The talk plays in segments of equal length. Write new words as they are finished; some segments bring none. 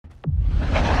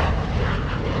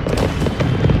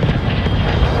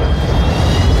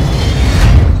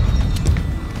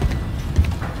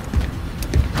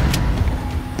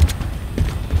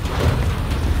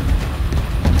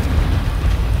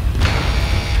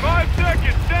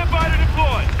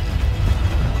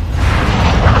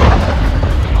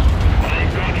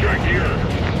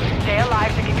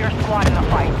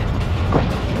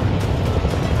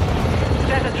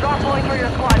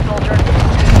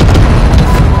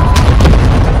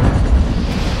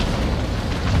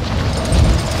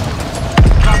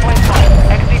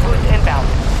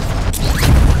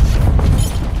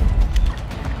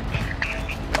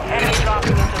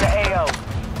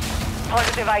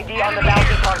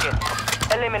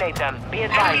targets. Eliminate them. Be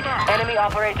advised, enemy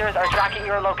operators are tracking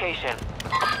your location.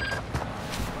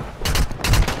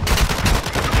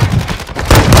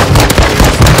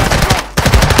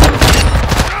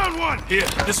 Down one! Here,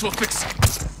 this will fix it.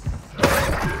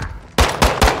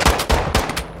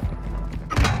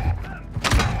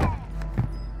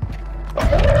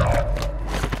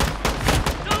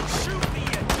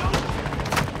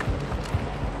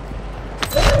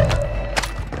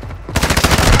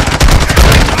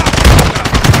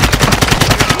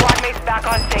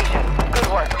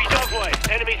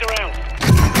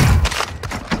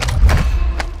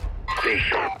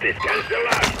 This guy's the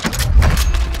last.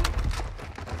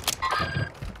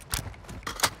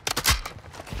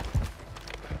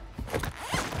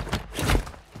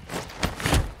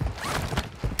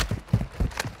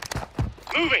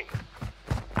 Moving.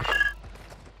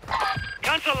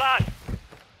 Cancel last.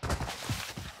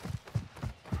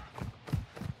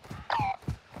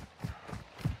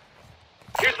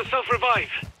 Here's the self-revive.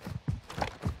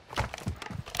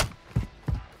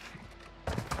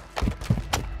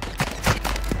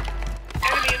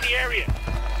 Area.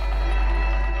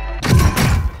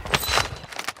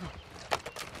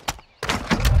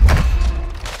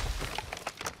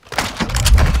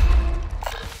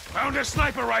 Found a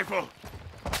sniper rifle.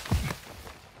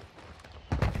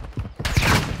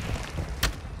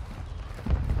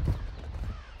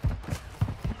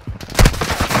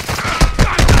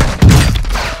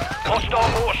 Hostile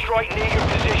mortar strike near your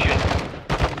position.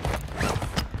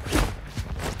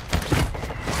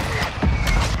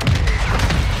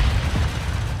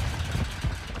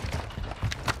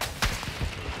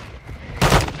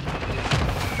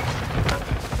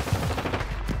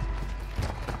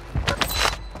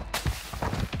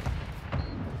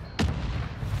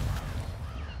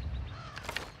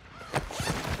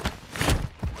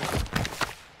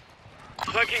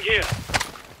 Flanking here.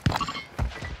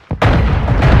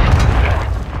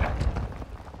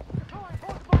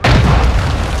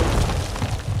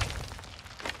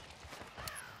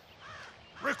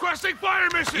 Requesting fire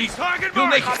mission. Target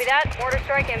mark. Copy that. Mortar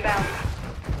strike inbound.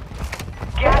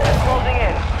 Gas is closing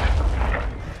in.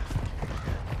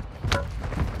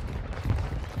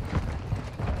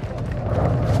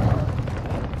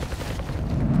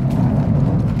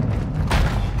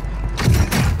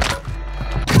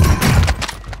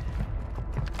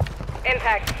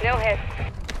 Impact, no hit.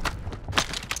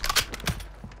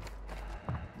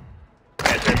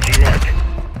 SMG mark.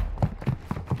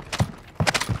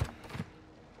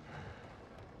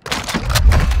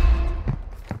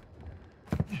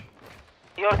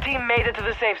 Your team made it to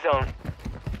the safe zone.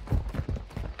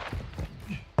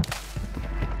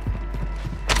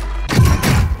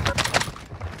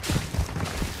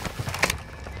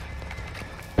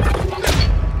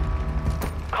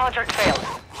 Contract failed.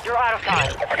 You're out of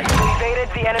time. You evaded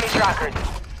the enemy trackers.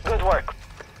 Good work.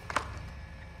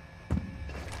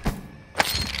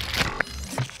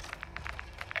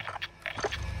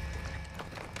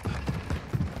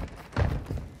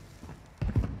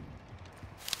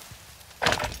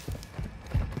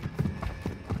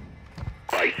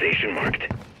 Buy station marked.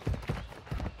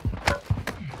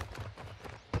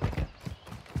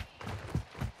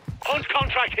 Hunt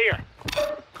contract here.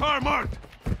 Car marked.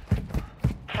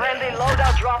 Friendly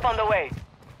loadout drop on the way.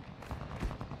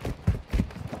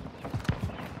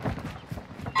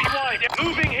 Be wide.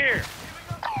 Moving here.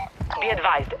 Be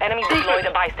advised, enemy deployed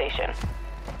a buy station.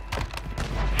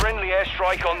 Friendly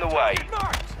airstrike on the way.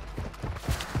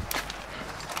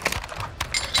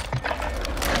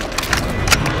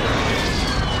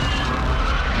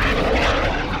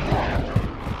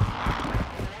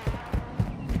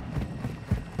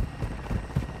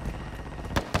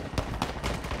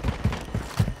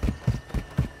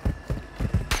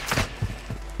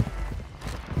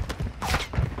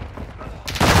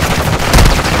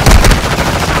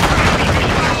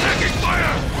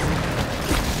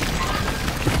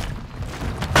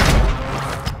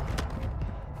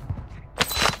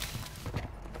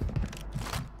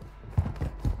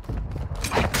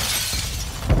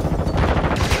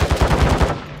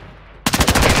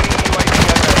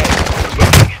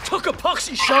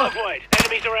 Epoxy shot!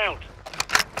 Enemies around.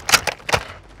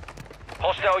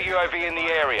 Hostile UAV in the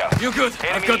area. You're good.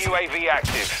 Enemy UAV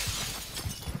active.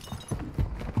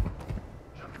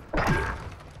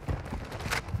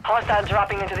 Hostile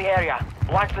dropping into the area.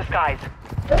 Watch the skies.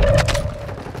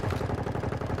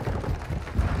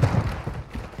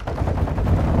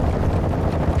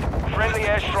 Friendly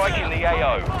airstrike in the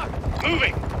AO.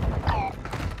 Moving.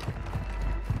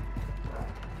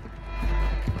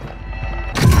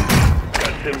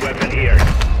 Custom weapon here.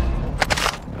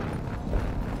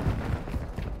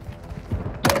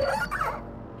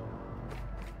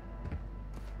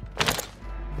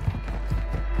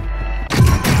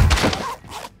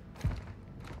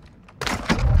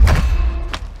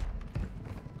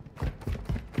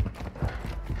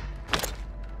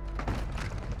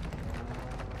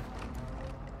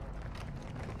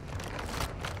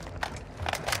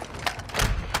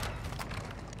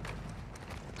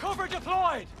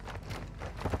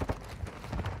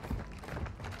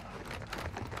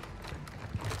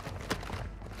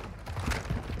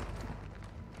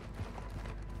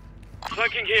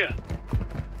 Tracking here.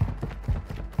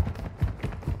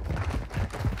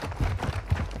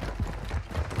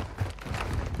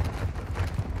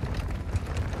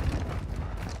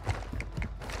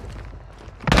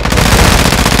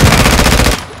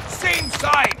 Same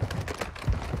side!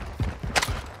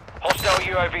 Hostile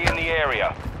UAV in the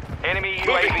area. Enemy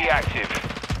UAV active.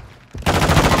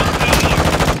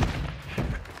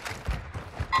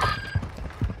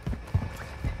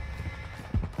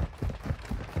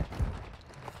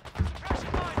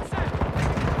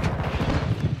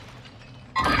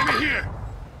 Enemy here.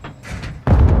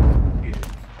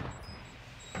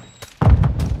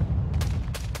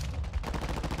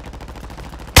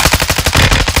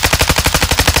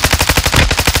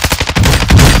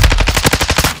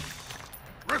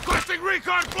 Requesting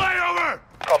recon flyover!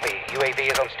 Copy.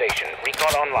 UAV is on station.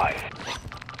 Recon online.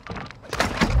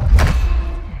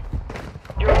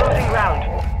 You're losing ground.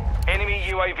 Enemy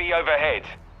UAV overhead.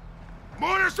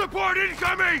 Mortar support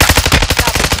incoming!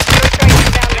 Copy. Mortar strike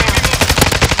inbound now.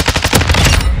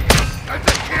 That's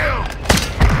a kill!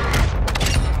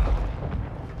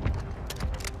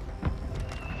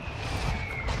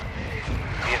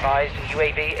 Be advised,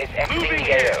 UAV is exiting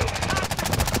the AO.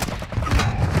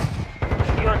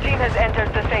 Your team has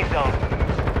entered the safe zone.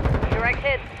 Direct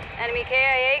hit. Enemy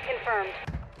KIA confirmed.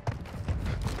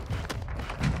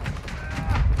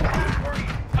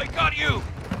 I got you!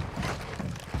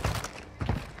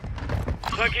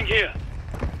 Tracking here.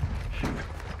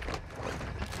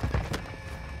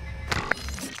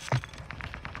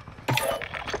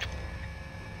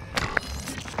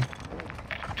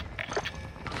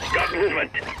 Got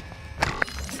movement.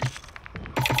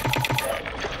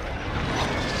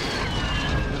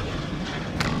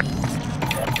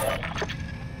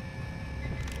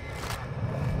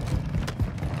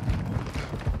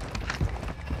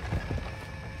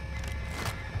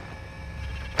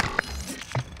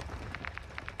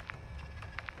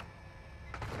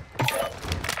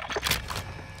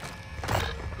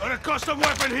 Got a custom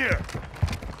weapon here.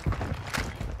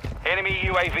 Enemy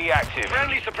UAV active.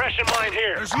 Friendly suppression mine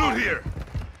here. There's loot here.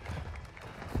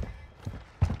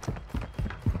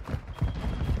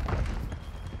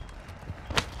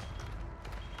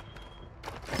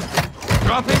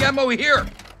 Dropping ammo here!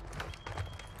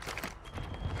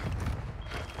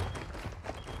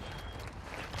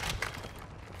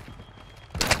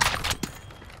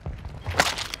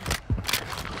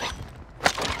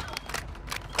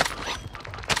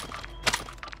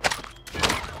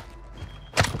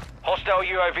 Hostile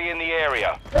UAV in the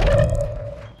area.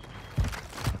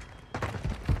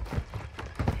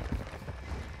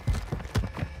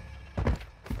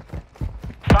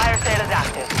 Fire sale is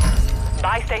active.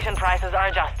 Buy station prices are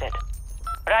adjusted.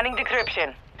 Running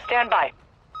decryption. Stand by.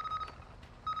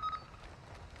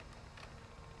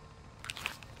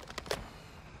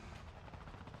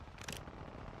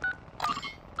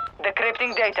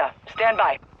 Decrypting data. Stand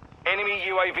by. Enemy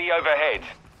UAV overhead.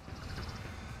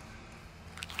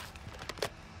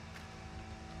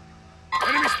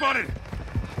 Enemy spotted.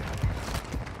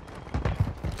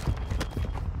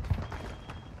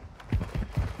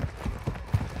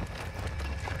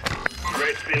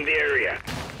 Threats in the area.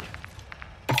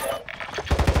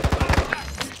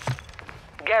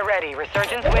 Get ready.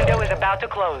 Resurgence window is about to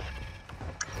close.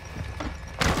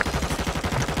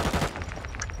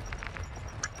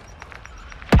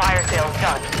 Fire sales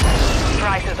done.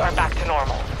 Prices are back to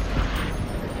normal.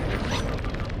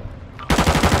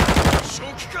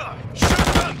 Shotgun!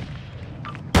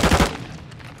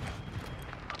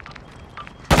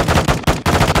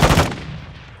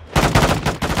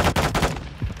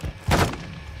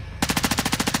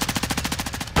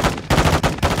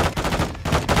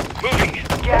 Moving!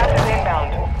 Gas is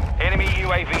inbound. Enemy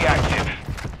UAV active.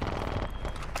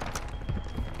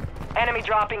 Enemy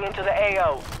dropping into the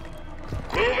AO.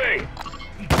 Moving!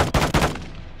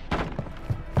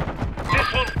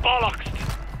 This one's bollocks!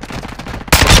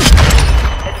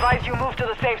 Advise you move to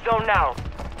the safe zone now.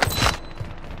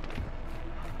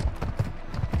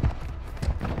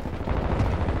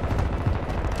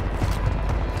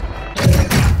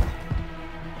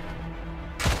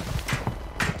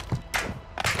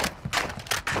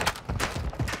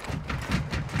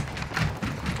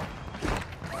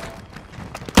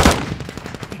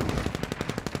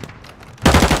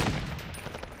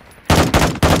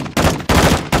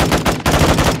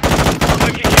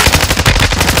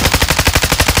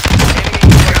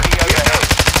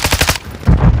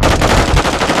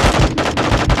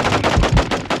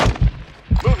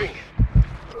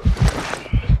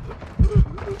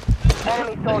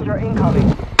 Enemy soldier incoming.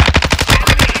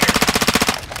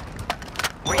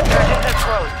 Resurgence is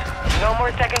closed. No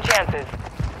more second chances.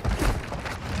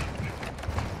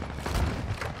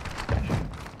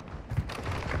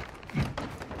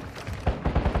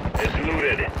 is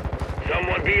looted.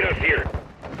 Someone beat us here.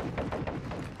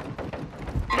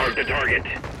 Mark the target.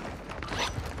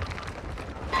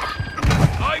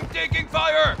 I'm taking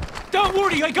fire! Don't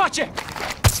worry, I got you!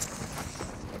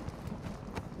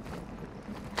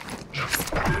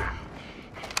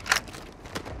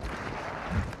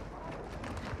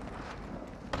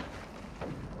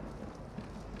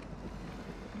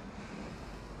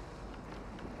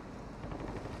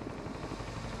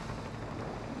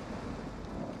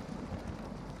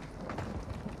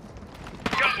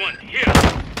 Got one here.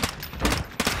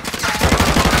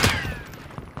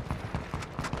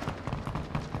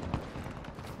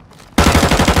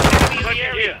 Enemy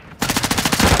here.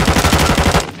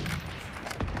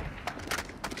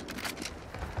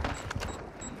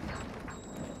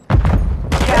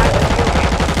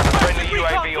 Friendly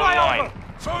UAV online.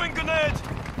 Throwing grenade!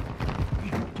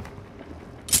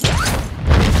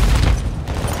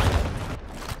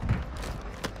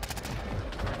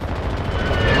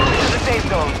 The safe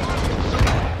zone.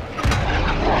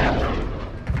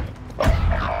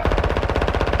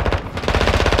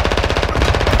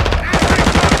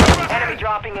 Enemy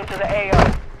dropping into the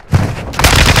AO.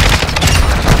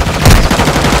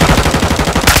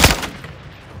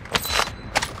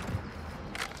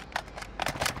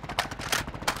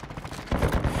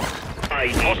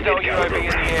 Hostile UAV in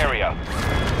the area.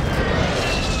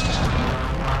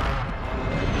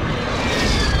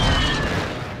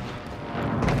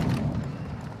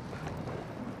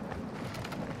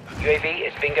 UAV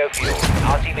is bingo fuel.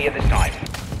 RTV at this time.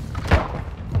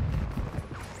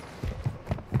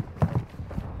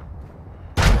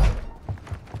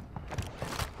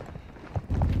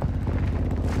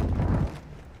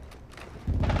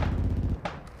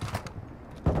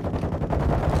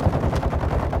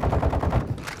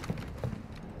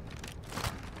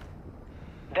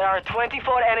 There are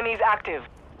 24 enemies active.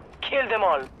 Kill them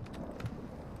all.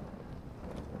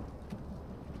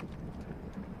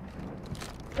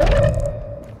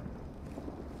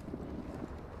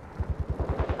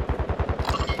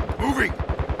 Moving!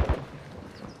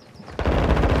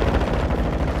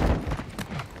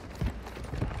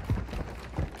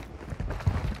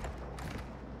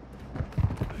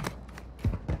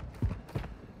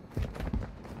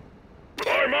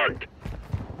 Are marked.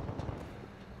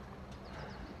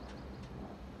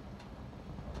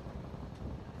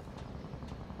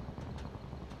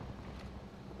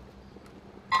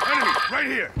 Enemy, right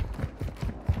here!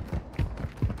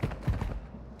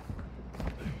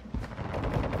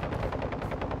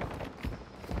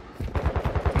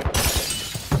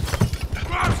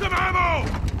 Grab some ammo!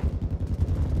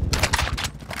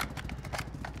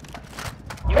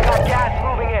 You got gas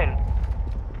moving in.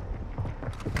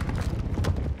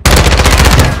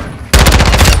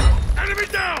 Enemy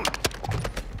down!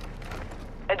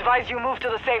 Advise you move to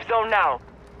the safe zone now.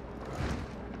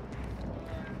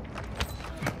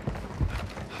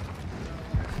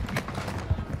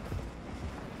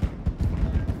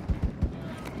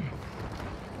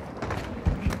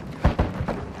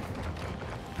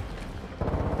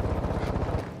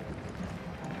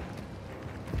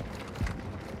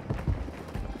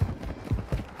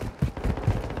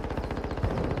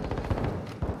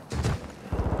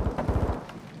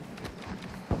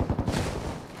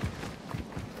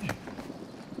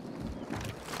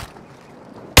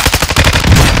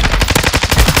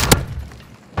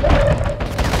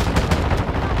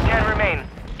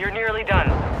 You're nearly done.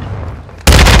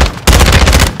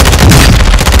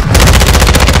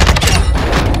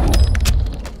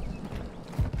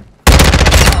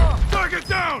 Target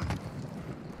down!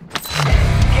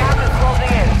 Gas is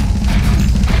closing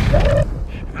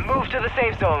in. Move to the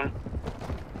safe zone.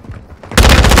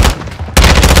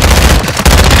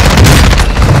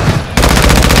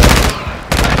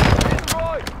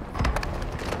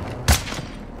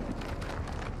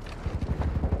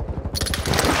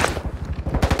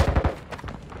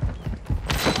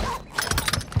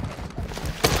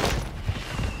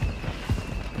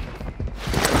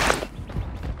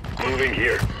 Moving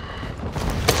here.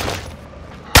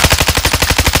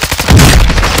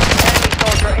 Enemy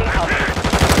soldier incoming.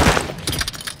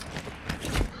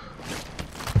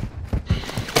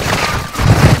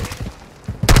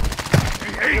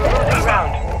 Hey, You're losing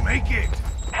ground. make it!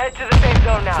 Head to the safe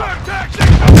zone now. Contact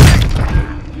incoming!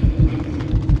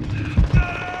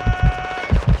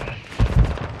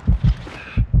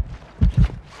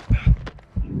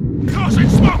 Tossing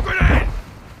smoke grenade!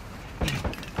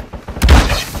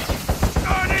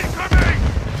 Gun incoming!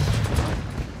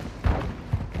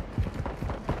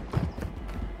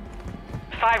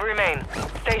 5 remain.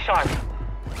 Stay sharp.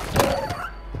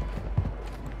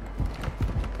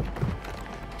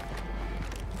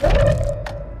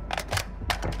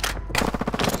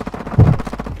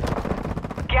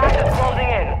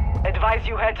 advise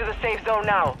you head to the safe zone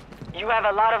now. You have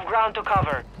a lot of ground to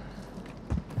cover.